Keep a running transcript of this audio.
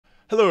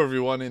Hello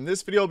everyone, in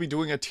this video I'll be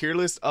doing a tier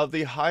list of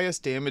the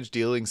highest damage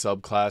dealing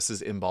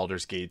subclasses in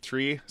Baldur's Gate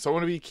 3. So I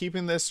want to be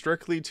keeping this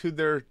strictly to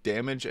their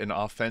damage and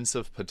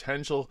offensive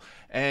potential,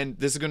 and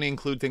this is going to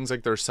include things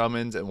like their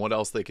summons and what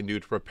else they can do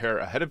to prepare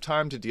ahead of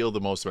time to deal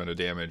the most amount of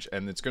damage,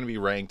 and it's going to be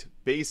ranked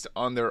based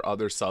on their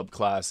other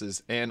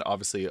subclasses and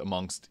obviously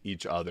amongst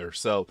each other.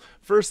 So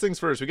first things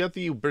first, we got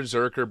the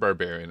Berserker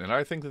Barbarian, and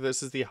I think that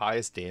this is the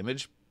highest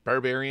damage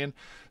barbarian,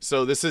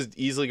 so this is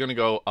easily going to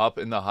go up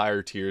in the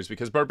higher tiers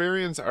because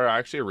barbarians are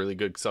actually a really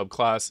good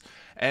subclass,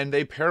 and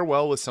they pair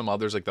well with some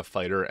others like the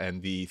fighter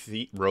and the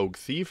rogue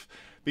thief,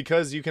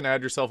 because you can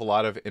add yourself a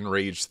lot of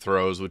enraged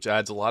throws, which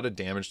adds a lot of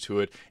damage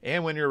to it.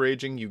 And when you're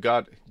raging, you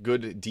got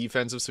good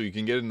defensive, so you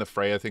can get in the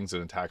fray of things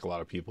and attack a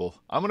lot of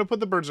people. I'm going to put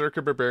the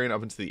Berserker Barbarian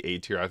up into the A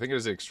tier. I think it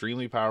is an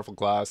extremely powerful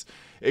class.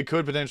 It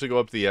could potentially go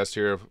up to the S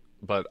tier,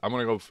 but I'm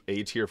going to go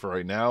A tier for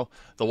right now.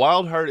 The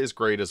Wild Heart is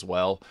great as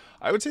well.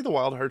 I would say the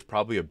Wild Heart's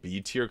probably a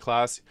B tier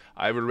class.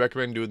 I would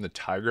recommend doing the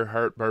Tiger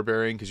Heart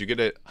Barbarian because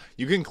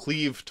you can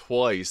cleave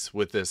twice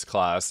with this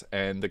class,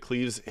 and the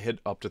cleaves hit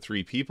up to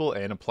 3 people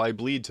and apply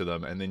bleed to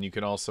them, and then you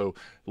can also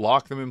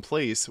lock them in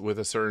place with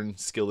a certain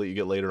skill that you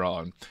get later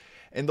on.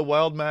 And the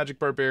Wild Magic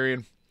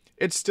Barbarian,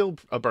 it's still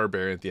a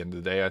barbarian at the end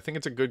of the day. I think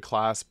it's a good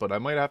class, but I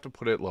might have to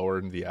put it lower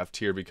in the F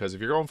tier because if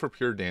you're going for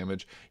pure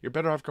damage, you're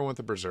better off going with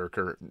the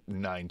Berserker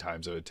 9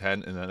 times out of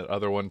 10, and then the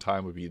other one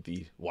time would be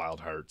the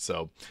Wild Heart.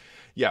 So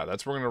yeah,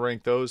 that's where we're going to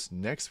rank those.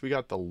 Next, we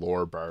got the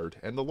Lore Bard,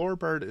 and the Lore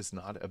Bard is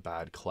not a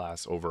bad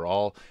class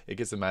overall. It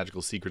gets the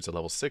magical secrets at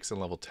level 6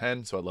 and level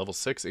 10, so at level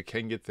 6, it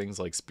can get things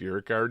like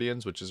Spirit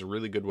Guardians, which is a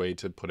really good way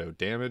to put out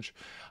damage.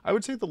 I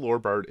would say the Lore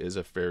Bard is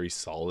a very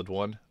solid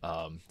one,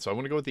 so I'm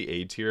going to go with the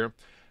A tier.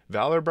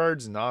 Valor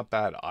Bard's not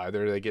bad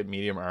either. They get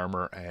medium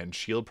armor and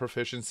shield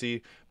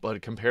proficiency,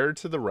 but compared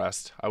to the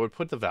rest, I would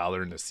put the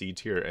Valor in the C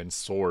tier and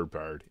Sword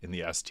Bard in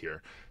the S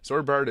tier.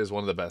 Sword Bard is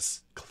one of the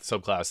best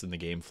subclasses in the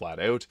game flat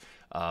out,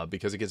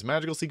 because it gets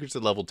magical secrets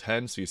at level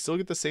 10, so you still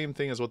get the same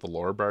thing as what the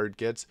Lore Bard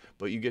gets,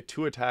 but you get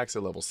 2 attacks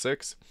at level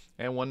 6,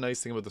 and one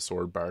nice thing about the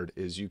Sword Bard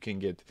is you can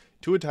get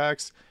 2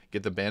 attacks,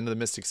 get the Band of the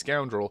Mystic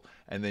Scoundrel,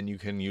 and then you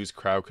can use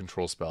crowd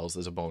control spells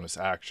as a bonus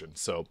action.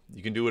 So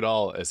you can do it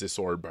all as a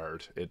Sword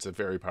Bard. It's a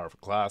very powerful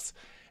class.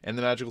 And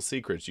the magical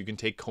secrets, you can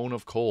take Cone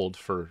of Cold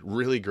for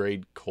really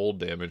great cold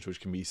damage, which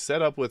can be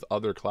set up with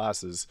other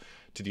classes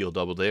to deal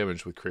double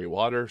damage with Create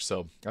Water.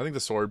 So I think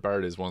the Sword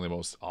Bard is one of the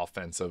most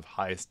offensive,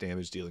 highest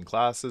damage dealing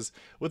classes,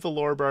 with the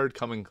Lore Bard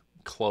coming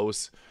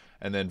close,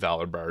 and then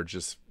Valor Bard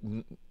just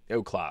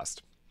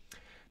outclassed.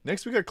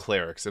 Next, we got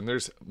Clerics, and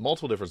there's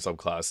multiple different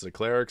subclasses of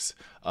Clerics.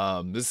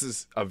 This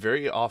is a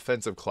very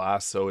offensive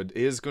class, so it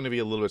is going to be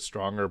a little bit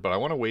stronger, but I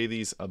want to weigh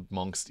these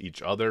amongst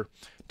each other.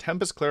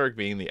 Tempest Cleric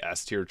being the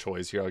S tier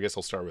choice here. I guess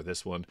I'll start with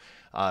this one.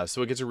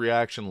 So it gets a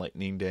reaction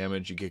lightning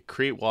damage. You get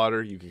Create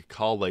Water, you can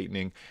call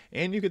lightning,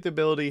 and you get the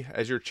ability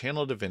as your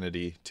channel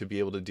divinity to be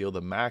able to deal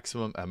the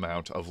maximum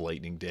amount of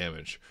lightning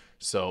damage.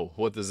 So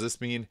what does this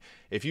mean?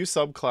 If you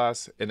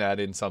subclass and add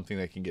in something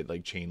that can get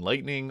like Chain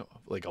Lightning,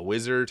 like a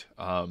wizard,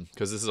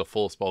 because this is a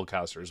full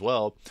spellcaster as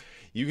well,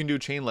 you can do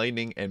Chain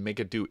Lightning and make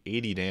it do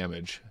 80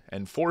 damage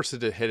and force it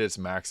to hit its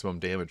maximum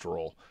damage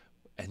roll.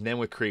 And then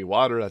with Create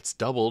Water, that's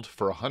doubled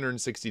for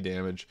 160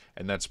 damage,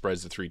 and that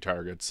spreads to 3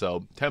 targets.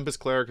 So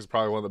Tempest Cleric is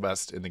probably one of the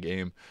best in the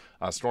game.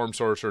 Storm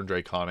Sorcerer and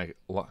Draconic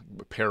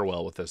pair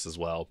well with this as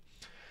well.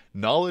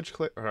 Knowledge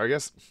Cleric, or I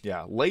guess,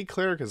 yeah, Light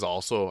Cleric is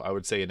also, I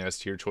would say, an S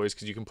tier choice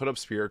because you can put up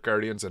Spirit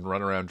Guardians and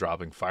run around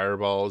dropping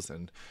fireballs,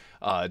 and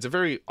it's a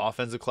very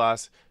offensive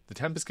class. The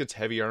Tempest gets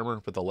heavy armor,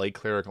 but the Light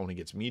Cleric only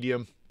gets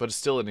medium, but it's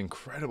still an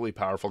incredibly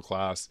powerful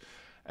class.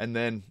 And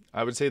then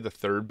I would say the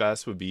third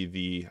best would be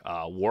the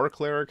War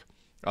Cleric.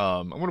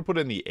 I'm going to put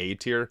it in the A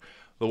tier.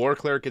 The War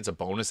Cleric gets a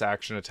bonus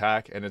action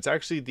attack, and it's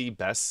actually the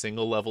best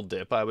single level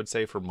dip, I would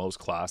say, for most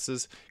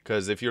classes,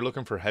 because if you're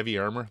looking for heavy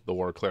armor, the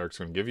War Cleric's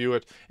going to give you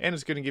it, and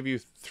it's going to give you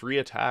 3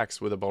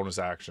 attacks with a bonus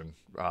action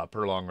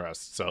per long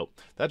rest, so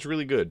that's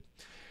really good.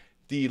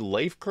 The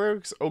Life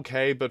Cleric's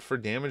okay, but for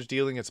damage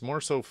dealing, it's more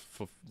so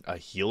a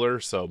healer,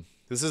 so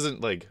this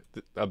isn't like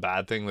a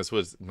bad thing. This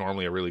was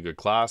normally a really good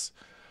class.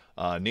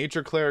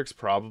 Nature Cleric's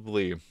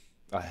probably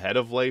ahead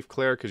of Life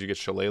Cleric because you get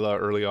Shillelagh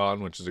early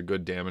on, which is a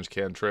good damage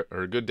cantrip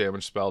or a good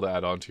damage spell to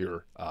add on to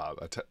your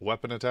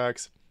weapon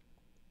attacks.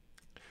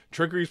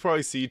 Trickery's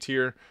probably C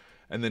tier,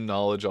 and then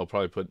Knowledge I'll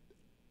probably put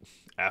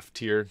F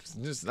tier. It's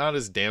just not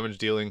as damage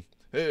dealing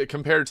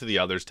compared to the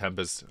others.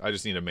 Tempest, I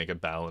just need to make it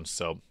balanced,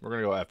 so we're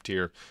gonna go F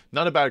tier.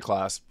 Not a bad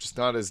class, just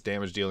not as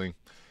damage dealing.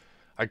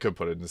 I could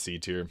put it in the C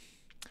tier.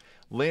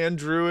 Land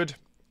Druid,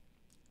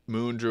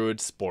 Moon Druid,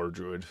 Spore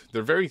Druid.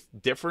 They're very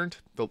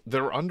different.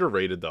 They're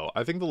underrated though.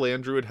 I think the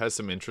Land Druid has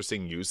some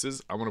interesting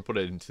uses. I want to put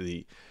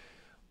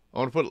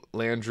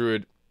Land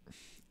Druid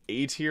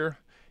A tier.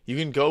 You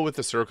can go with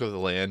the Circle of the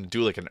Land,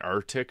 do like an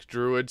Arctic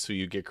druid, so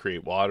you get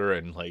create water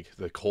and like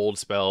the cold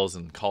spells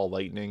and call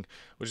lightning,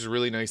 which is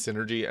really nice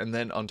synergy. And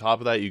then on top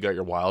of that, you got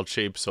your wild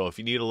shape. So if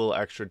you need a little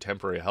extra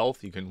temporary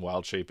health, you can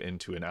wild shape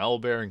into an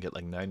owlbear and get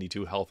like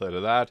 92 health out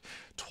of that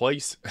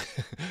twice,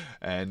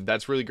 and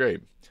that's really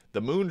great.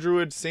 The Moon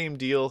Druid, same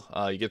deal.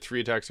 You get 3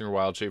 attacks in your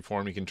wild shape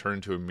form. You can turn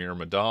into a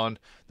Myrmidon,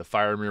 the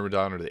Fire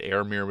Myrmidon or the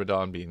Air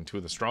Myrmidon being 2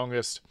 of the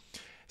strongest.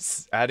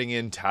 Adding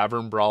in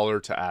Tavern Brawler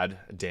to add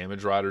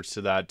damage riders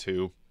to that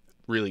too.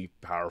 Really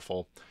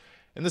powerful.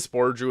 And the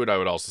Spore Druid I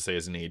would also say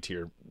is an A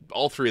tier.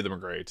 All 3 of them are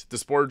great. The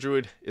Spore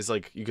Druid is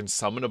like you can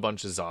summon a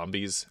bunch of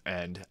zombies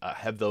and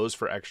have those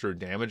for extra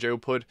damage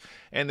output.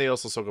 And they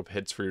also soak up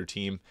hits for your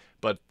team.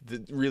 But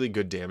really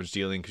good damage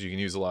dealing because you can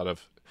use a lot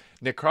of...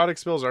 Necrotic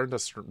spells aren't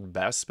the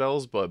best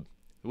spells, but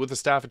with the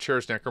Staff of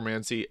Cherished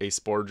Necromancy, a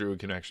Spore Druid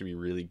can actually be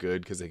really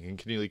good because they can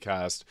continually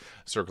cast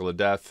Circle of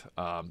Death.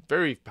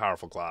 Very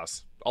powerful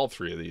class. All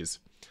 3 of these.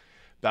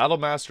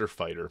 Battlemaster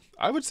Fighter.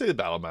 I would say the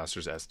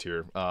Battlemaster's S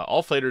tier.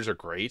 All fighters are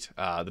great.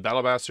 The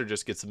Battlemaster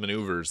just gets the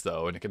maneuvers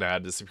though, and it can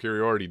add the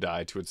superiority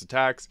die to its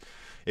attacks.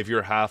 If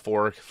you're half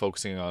orc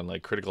focusing on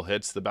like critical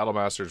hits, the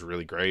Battlemaster is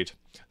really great.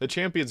 The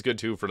Champion's good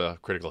too for the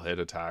critical hit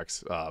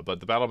attacks, but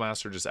the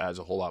Battlemaster just adds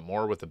a whole lot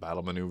more with the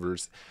battle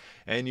maneuvers,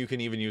 and you can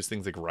even use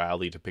things like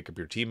Rally to pick up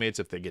your teammates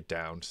if they get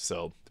downed.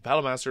 So the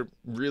Battlemaster,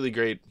 really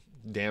great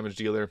damage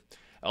dealer.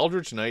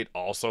 Eldritch Knight,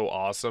 also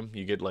awesome.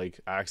 You get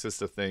like access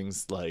to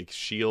things like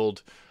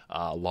Shield,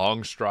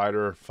 Long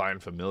Strider,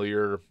 Find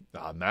Familiar,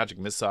 Magic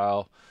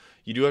Missile.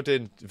 You do have to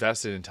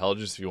invest in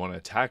intelligence if you want to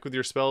attack with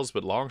your spells,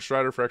 but Long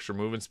Strider for extra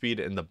movement speed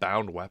and the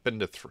bound weapon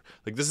to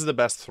like this is the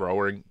best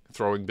throwing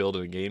build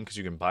in the game because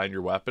you can bind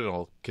your weapon and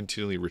it'll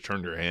continually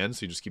return your hand,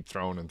 so you just keep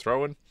throwing and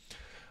throwing.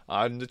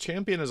 And the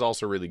Champion is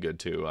also really good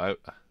too. I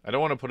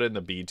don't want to put it in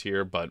the B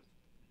tier, but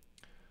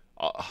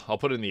I'll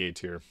put it in the A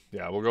tier.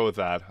 Yeah, we'll go with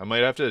that. I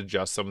might have to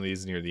adjust some of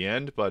these near the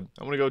end, but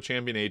I'm going to go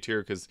Champion A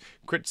tier because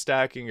crit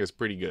stacking is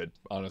pretty good,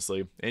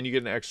 honestly. And you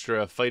get an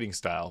extra fighting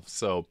style.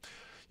 So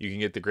you can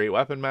get the Great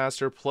Weapon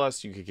Master,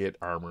 plus you could get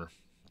armor.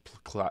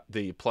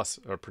 The plus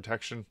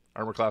protection,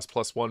 armor class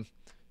 +1.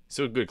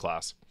 So a good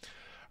class.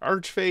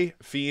 Archfey,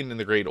 Fiend, and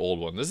the Great Old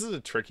One. This is a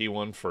tricky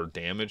one for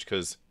damage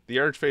because the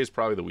Archfey is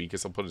probably the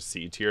weakest. I'll put a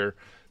C tier.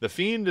 The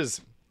Fiend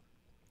is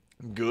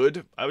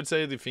good. I would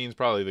say the Fiend's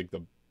probably like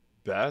the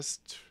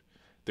best.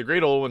 The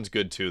Great Old One's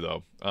good too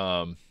though.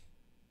 I'll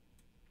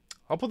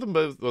put them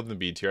both in the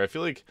B tier. I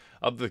feel like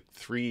of the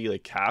 3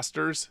 like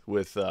casters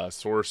with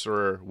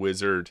Sorcerer,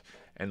 Wizard,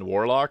 and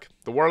Warlock,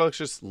 the Warlock's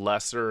just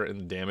lesser in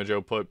the damage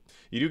output.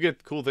 You do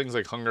get cool things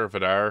like Hunger of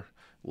Adar,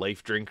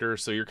 Life Drinker,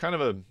 so you're kind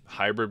of a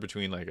hybrid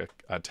between like a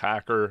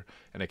attacker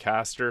and a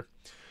caster.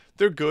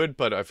 They're good,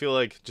 but I feel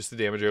like just the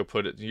damage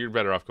output, you're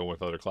better off going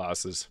with other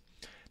classes.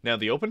 Now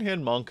the Open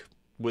Hand Monk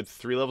with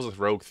 3 levels of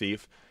Rogue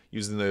Thief,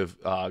 using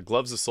the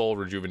Gloves of Soul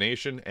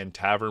Rejuvenation and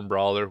Tavern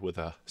Brawler with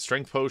a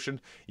Strength Potion,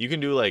 you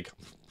can do like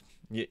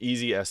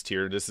easy S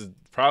tier. This is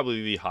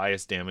probably the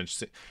highest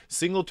damage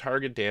single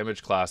target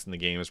damage class in the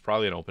game. Is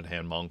probably an Open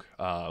Hand Monk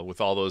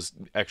with all those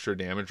extra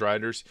damage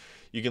riders.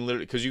 You can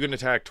literally, because you can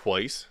attack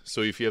twice,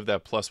 so if you have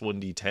that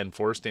 +1d10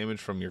 force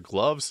damage from your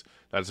gloves,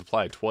 that's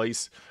applied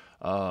twice.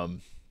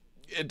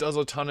 It does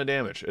a ton of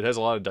damage. It has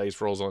a lot of dice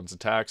rolls on its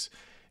attacks.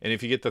 And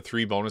if you get the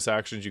 3 bonus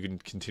actions, you can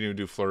continue to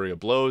do Flurry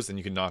of Blows, and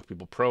you can knock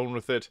people prone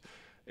with it.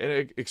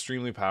 An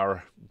extremely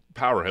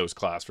powerhouse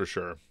class for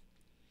sure.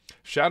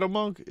 Shadow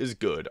Monk is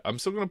good. I'm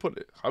still going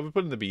to I would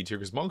put it in the B tier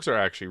because monks are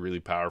actually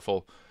really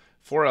powerful.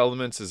 4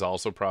 Elements is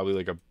also probably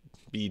like a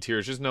B tier.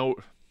 It's just no...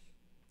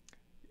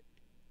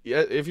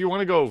 Yeah, if you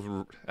want to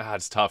go...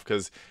 it's tough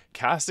because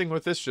casting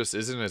with this just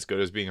isn't as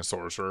good as being a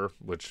sorcerer,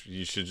 which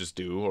you should just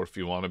do. Or if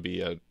you want to be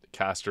a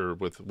caster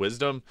with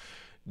wisdom,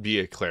 be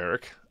a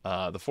cleric.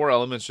 The 4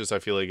 Elements just I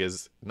feel like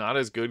is not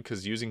as good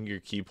because using your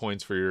key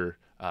points for your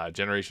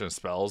generation of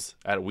spells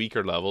at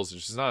weaker levels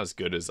is just not as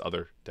good as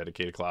other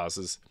dedicated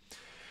classes.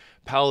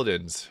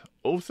 Paladins.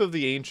 Oath of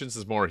the Ancients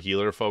is more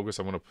healer focused.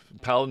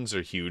 Paladins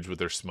are huge with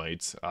their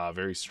smites.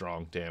 Very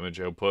strong damage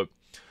output.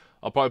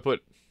 I'll probably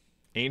put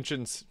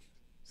Ancients,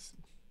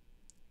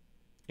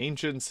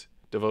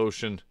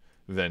 Devotion,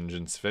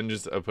 Vengeance.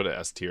 I'll put an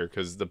S tier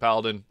because the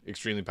Paladin,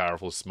 extremely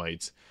powerful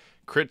smites.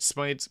 Crit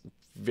smites,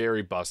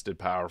 very busted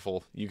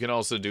powerful. You can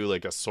also do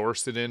like a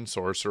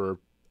Sorcerer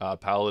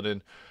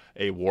Paladin,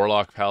 a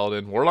Warlock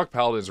Paladin. Warlock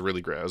Paladin is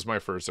really great. That was my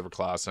first ever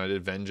class, and I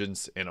did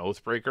Vengeance and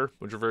Oathbreaker,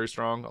 which are very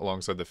strong,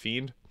 alongside the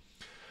Fiend.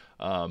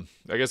 I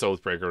guess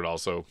Oathbreaker would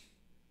also...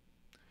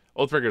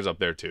 Oathbreaker's up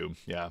there too.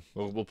 Yeah,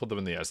 we'll put them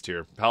in the S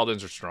tier.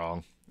 Paladins are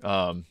strong.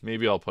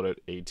 Maybe I'll put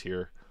it A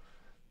tier.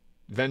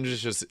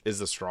 Vengeance just is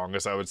the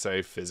strongest, I would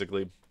say,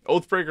 physically.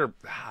 Oathbreaker,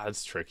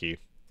 it's tricky.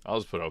 I'll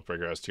just put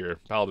Oathbreaker S tier.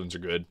 Paladins are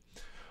good.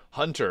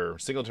 Hunter,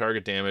 single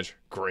target damage,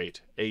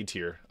 great. A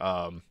tier.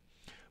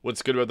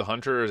 What's good about the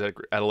Hunter is at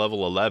a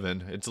level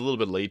 11, it's a little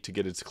bit late to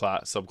get its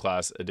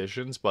subclass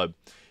additions, but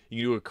you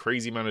can do a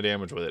crazy amount of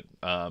damage with it.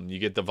 You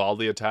get the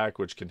volley attack,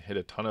 which can hit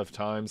a ton of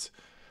times.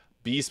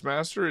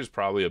 Beastmaster is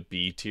probably a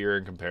B tier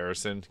in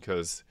comparison,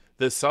 because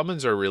The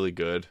summons are really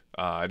good.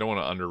 I don't want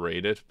to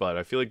underrate it, but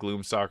I feel like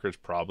Gloomstalker is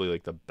probably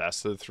like the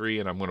best of the three,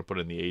 and I'm going to put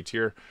it in the A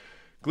tier.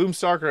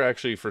 Gloomstalker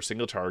actually for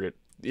single target.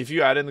 If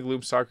you add in the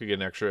Gloomstalker, you get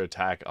an extra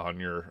attack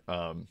on your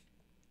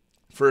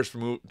first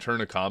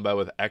turn of combat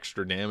with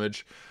extra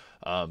damage.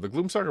 The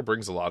Gloomstalker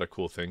brings a lot of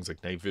cool things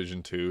like night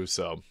vision too.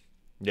 So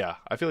yeah,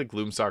 I feel like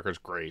Gloomstalker is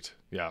great.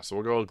 Yeah, so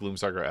we'll go with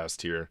Gloomstalker S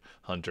tier,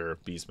 Hunter,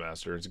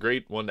 Beastmaster. It's a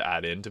great one to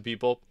add into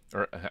people,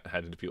 or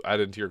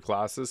add into your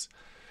classes.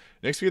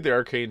 Next, we get the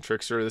Arcane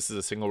Trickster. This is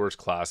a single worst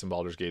class in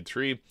Baldur's Gate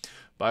 3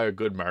 by a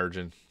good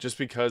margin, just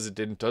because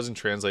it doesn't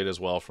translate as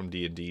well from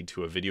D&D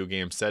to a video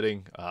game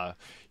setting.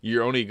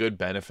 Your only good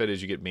benefit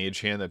is you get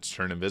Mage Hand that's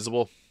turn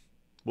invisible.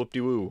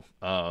 Whoop-de-woo.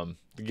 The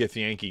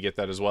Githyanki get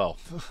that as well.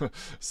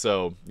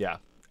 So, yeah,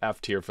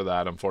 F tier for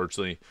that,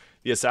 unfortunately.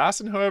 The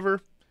Assassin,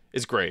 however,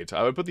 is great.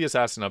 I would put the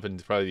Assassin up in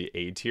probably the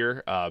A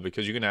tier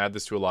because you can add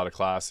this to a lot of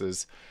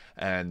classes,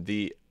 and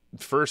the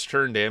first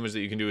turn damage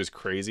that you can do is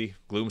crazy.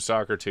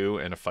 Gloomstalker 2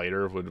 and a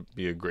Fighter would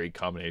be a great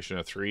combination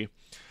of 3.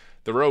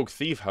 The Rogue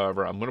Thief,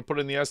 however, I'm going to put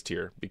in the S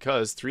tier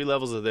because 3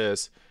 levels of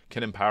this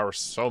can empower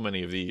so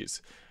many of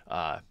these.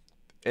 An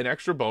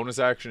extra bonus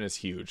action is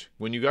huge.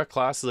 When you got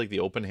classes like the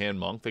Open Hand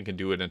Monk that can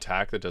do an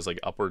attack that does like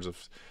upwards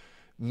of,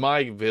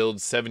 my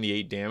build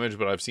 78 damage,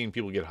 but I've seen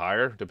people get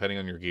higher depending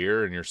on your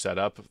gear and your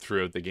setup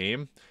throughout the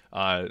game.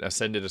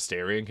 Ascended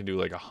Astarion can do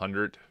like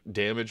 100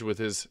 damage with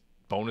his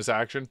bonus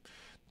action.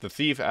 The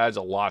Thief adds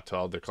a lot to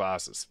other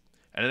classes.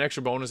 And an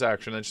extra bonus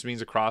action, that just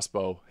means a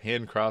crossbow,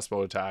 hand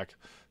crossbow attack.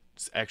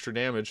 It's extra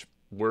damage,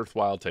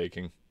 worthwhile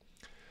taking.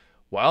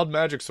 Wild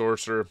Magic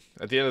Sorcerer.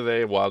 At the end of the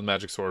day, Wild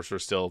Magic Sorcerer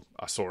is still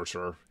a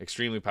sorcerer.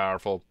 Extremely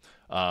powerful.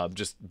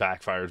 Just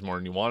backfires more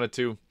than you want it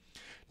to.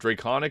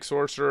 Draconic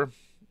Sorcerer,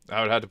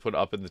 I would have to put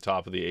up in the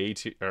top of the A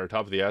tier, or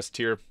top of the S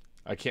tier.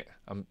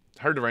 I'm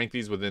hard to rank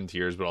these within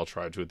tiers, but I'll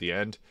try to at the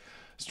end.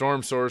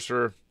 Storm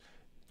Sorcerer,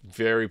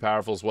 very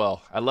powerful as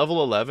well. At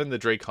level 11, the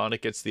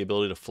Draconic gets the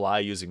ability to fly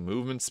using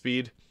movement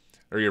speed,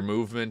 or your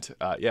movement,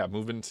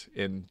 movement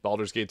in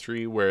Baldur's Gate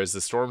 3, whereas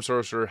the Storm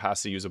Sorcerer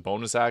has to use a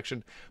bonus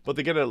action, but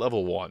they get it at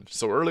level 1.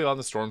 So early on,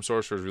 the Storm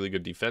Sorcerer is really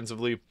good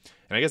defensively,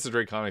 and I guess the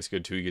Draconic's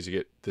good too, because you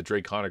get the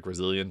Draconic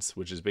Resilience,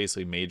 which is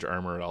basically mage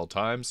armor at all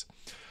times,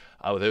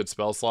 without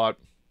spell slot.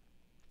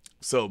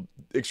 So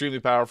extremely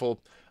powerful.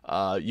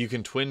 You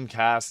can twin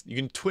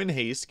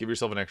haste, give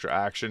yourself an extra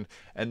action,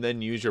 and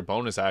then use your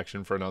bonus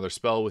action for another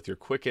spell with your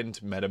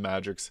quickened meta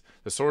magics.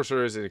 The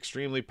Sorcerer is an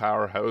extremely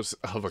powerhouse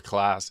of a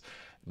class.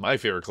 My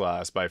favorite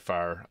class by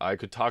far. I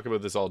could talk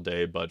about this all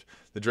day, but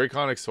the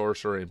Draconic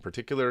Sorcerer in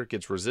particular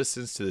gets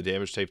resistance to the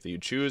damage type that you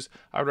choose.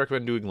 I would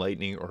recommend doing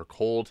lightning or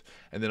cold,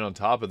 and then on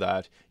top of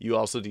that, you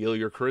also deal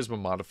your charisma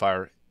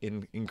modifier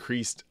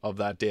increased of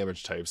that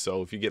damage type.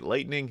 So if you get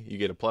lightning, you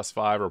get a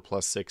 +5 or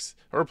 +6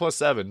 or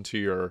 +7 to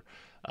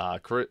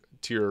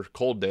your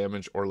cold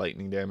damage or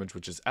lightning damage,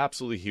 which is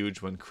absolutely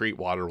huge when Create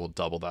Water will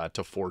double that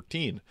to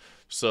 14.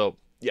 So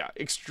yeah,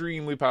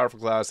 extremely powerful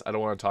class. I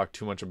don't want to talk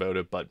too much about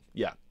it, but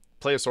yeah,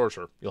 play a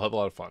sorcerer. You'll have a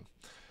lot of fun.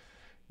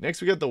 Next,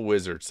 we got the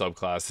wizard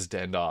subclasses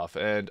to end off,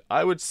 and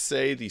I would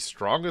say the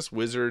strongest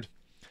wizard,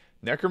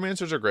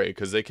 necromancers are great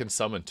because they can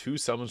summon 2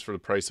 summons for the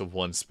price of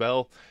 1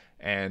 spell,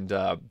 and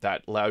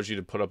that allows you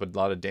to put up a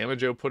lot of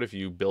damage output if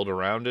you build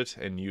around it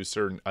and use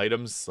certain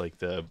items like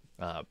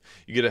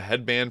you get a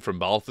headband from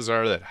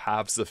Balthazar that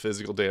halves the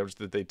physical damage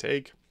that they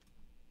take.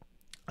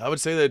 I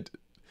would say that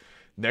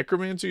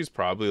necromancy is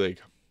probably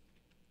like,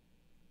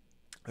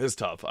 it's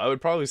tough. I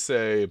would probably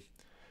say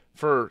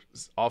for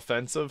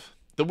offensive,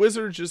 the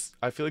wizard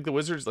I feel like the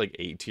wizard's like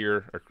A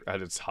tier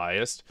at its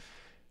highest.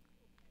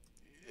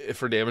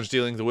 For damage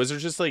dealing, the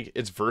wizard's just like,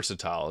 it's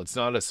versatile. It's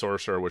not a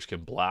sorcerer which can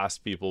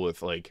blast people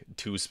with like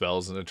 2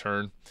 spells in a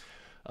turn.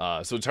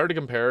 So it's hard to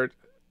compare it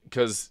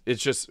because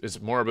it's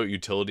more about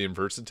utility and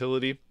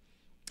versatility.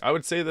 I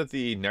would say that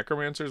the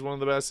necromancer is one of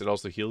the best. It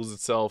also heals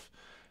itself,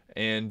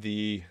 and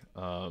the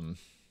I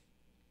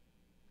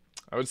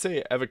would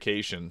say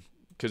evocation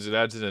because it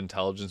adds an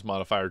intelligence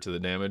modifier to the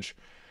damage.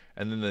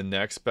 And then the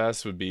next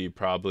best would be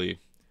probably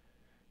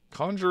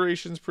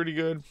conjuration's pretty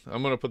good.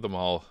 I'm gonna put them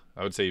all.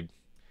 I would say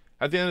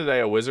at the end of the day,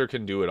 a wizard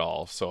can do it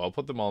all, so I'll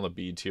put them all in the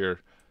B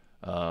tier.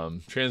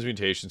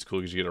 Transmutation's cool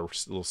because you get a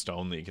little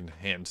stone that you can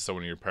hand to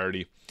someone in your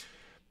party.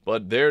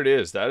 But there it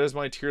is. That is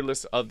my tier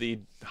list of the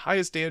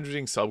highest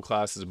damaging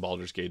subclasses in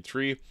Baldur's Gate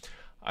 3.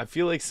 I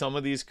feel like some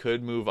of these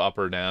could move up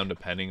or down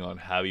depending on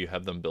how you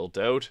have them built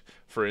out.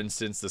 For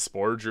instance, the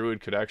Spore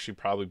Druid could actually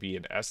probably be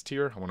an S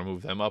tier. I want to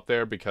move them up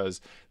there because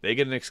they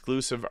get an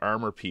exclusive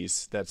armor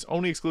piece that's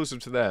only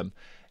exclusive to them.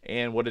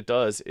 And what it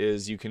does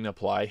is you can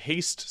apply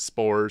haste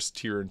spores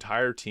to your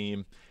entire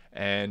team,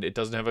 and it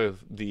doesn't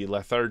have the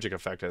lethargic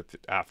effect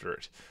after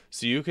it.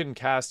 So you can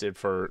cast it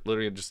for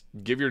literally just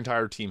give your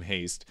entire team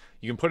haste.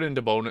 You can put it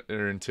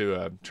into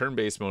a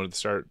turn-based mode at the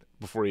start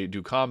before you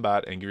do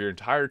combat and give your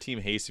entire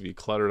team haste if you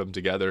clutter them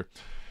together.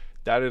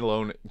 That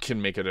alone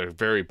can make it a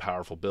very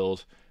powerful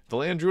build. The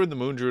Land Druid and the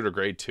Moon Druid are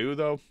great too,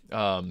 though.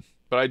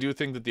 But I do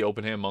think that the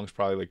open hand monk's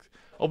probably like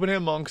open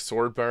hand monk,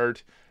 sword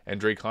bard, and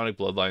draconic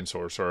bloodline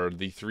sorcerer are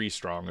the 3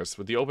 strongest,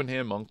 with the open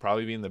hand monk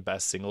probably being the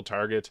best single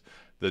target,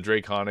 the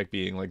draconic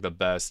being like the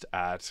best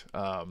at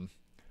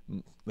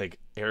like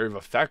area of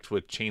effect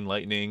with chain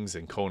lightnings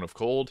and cone of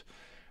cold,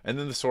 and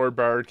then the sword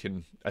bard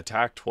can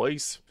attack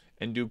twice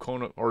and do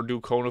cone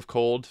of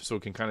cold, so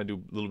it can kind of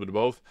do a little bit of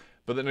both.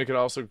 But then it could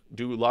also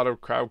do a lot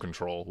of crowd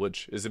control,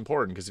 which is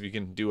important because if you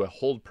can do a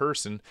hold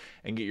person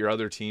and get your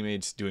other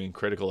teammates doing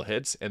critical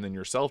hits and then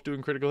yourself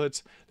doing critical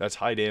hits, that's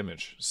high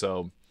damage.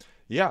 So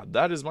yeah,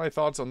 that is my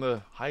thoughts on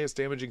the highest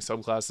damaging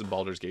subclass in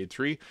Baldur's Gate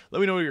 3. Let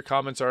me know what your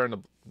comments are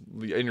and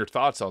your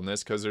thoughts on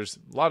this, because there's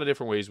a lot of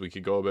different ways we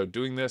could go about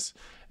doing this,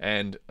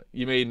 and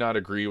you may not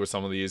agree with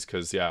some of these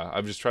because, yeah,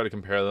 I've just tried to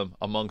compare them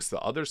amongst the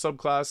other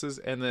subclasses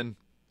and then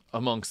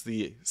amongst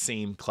the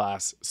same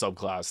class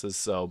subclasses.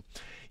 So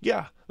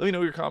yeah, let me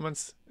know your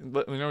comments,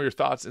 let me know your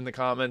thoughts in the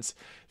comments.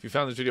 If you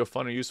found this video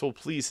fun or useful,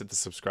 please hit the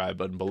subscribe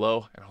button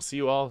below, and I'll see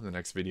you all in the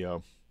next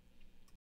video.